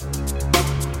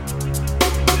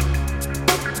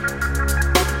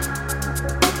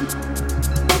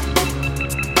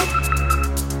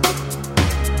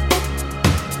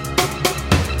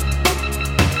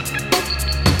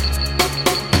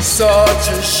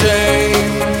such a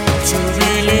shame to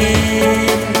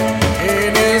believe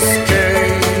in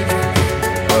escape,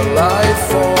 a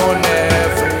life on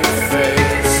every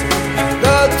face,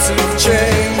 not to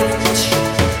change,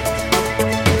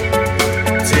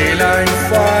 till I'm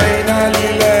finally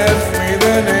left with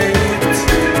an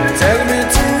 8. Tell me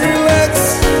to relax,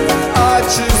 I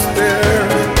just there.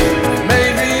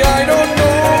 Maybe I don't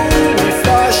know if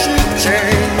I should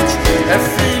change a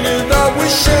feeling that we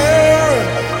share.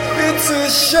 It's a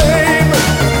shame.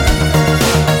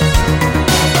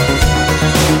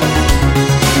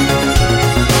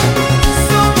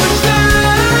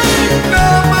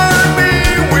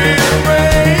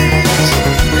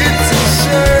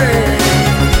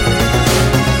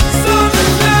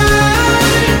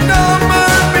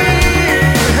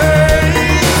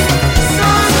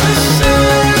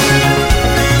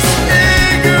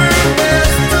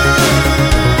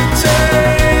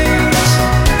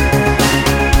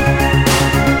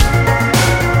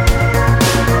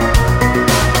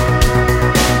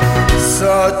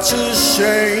 Such a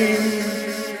shame.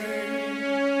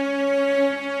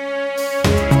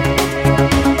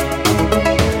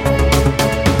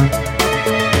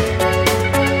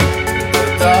 The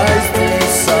dice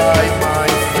beside my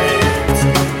fate.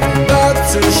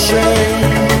 That's a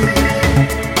shame.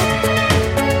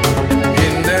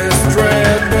 In this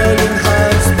dread will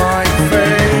enhance my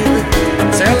fate.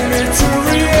 Tell me to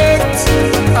react,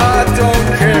 I don't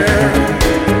care.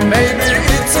 Maybe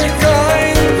it's a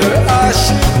kind that I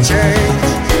should change,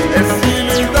 a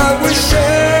feeling that we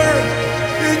share.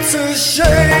 It's a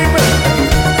shame.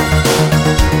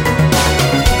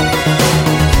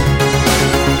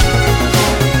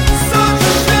 Such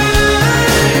a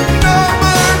shame.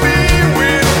 Number me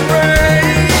with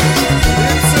rage.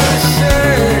 It's a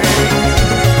shame.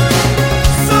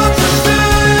 Such a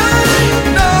shame.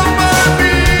 Number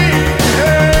me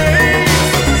hate.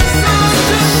 Such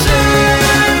a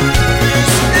shame.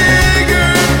 This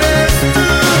eagerness to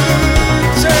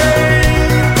change.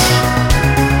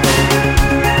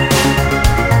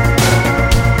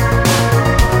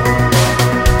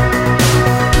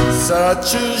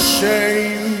 Such a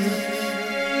shame.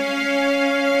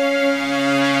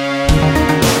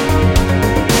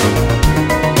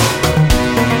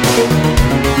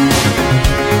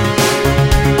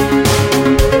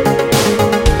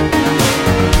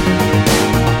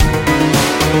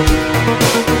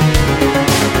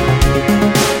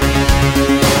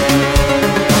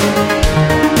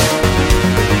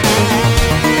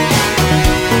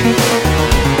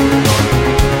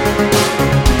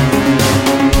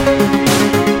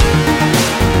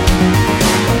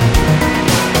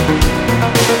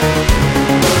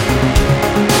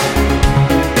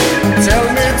 Tell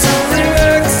me to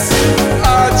relax,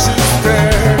 I just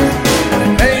there.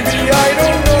 Maybe I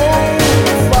don't know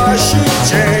if I should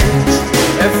change,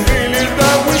 a feeling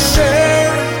that we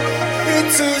share.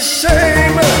 It's a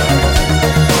shame.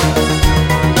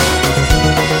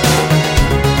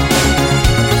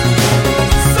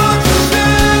 Such a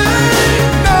shame.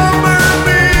 Number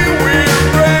me with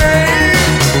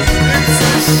rage. It's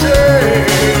a shame.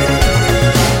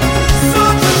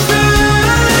 Such a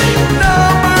shame.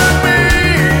 Number me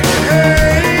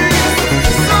hate.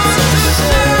 Such a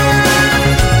shame.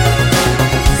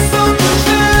 Such a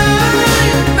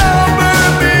shame. Number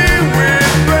me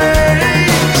with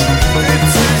rage.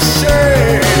 It's a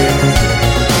shame.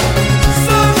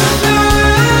 Such a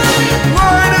shame.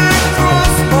 Right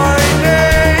across my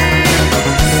name.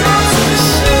 Such a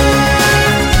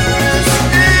shame. This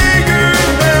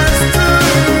eagerness to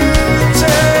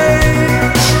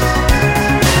change.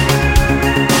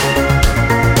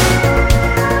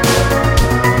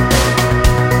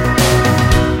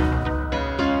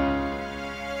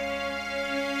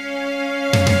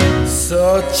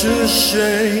 Such a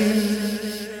shame.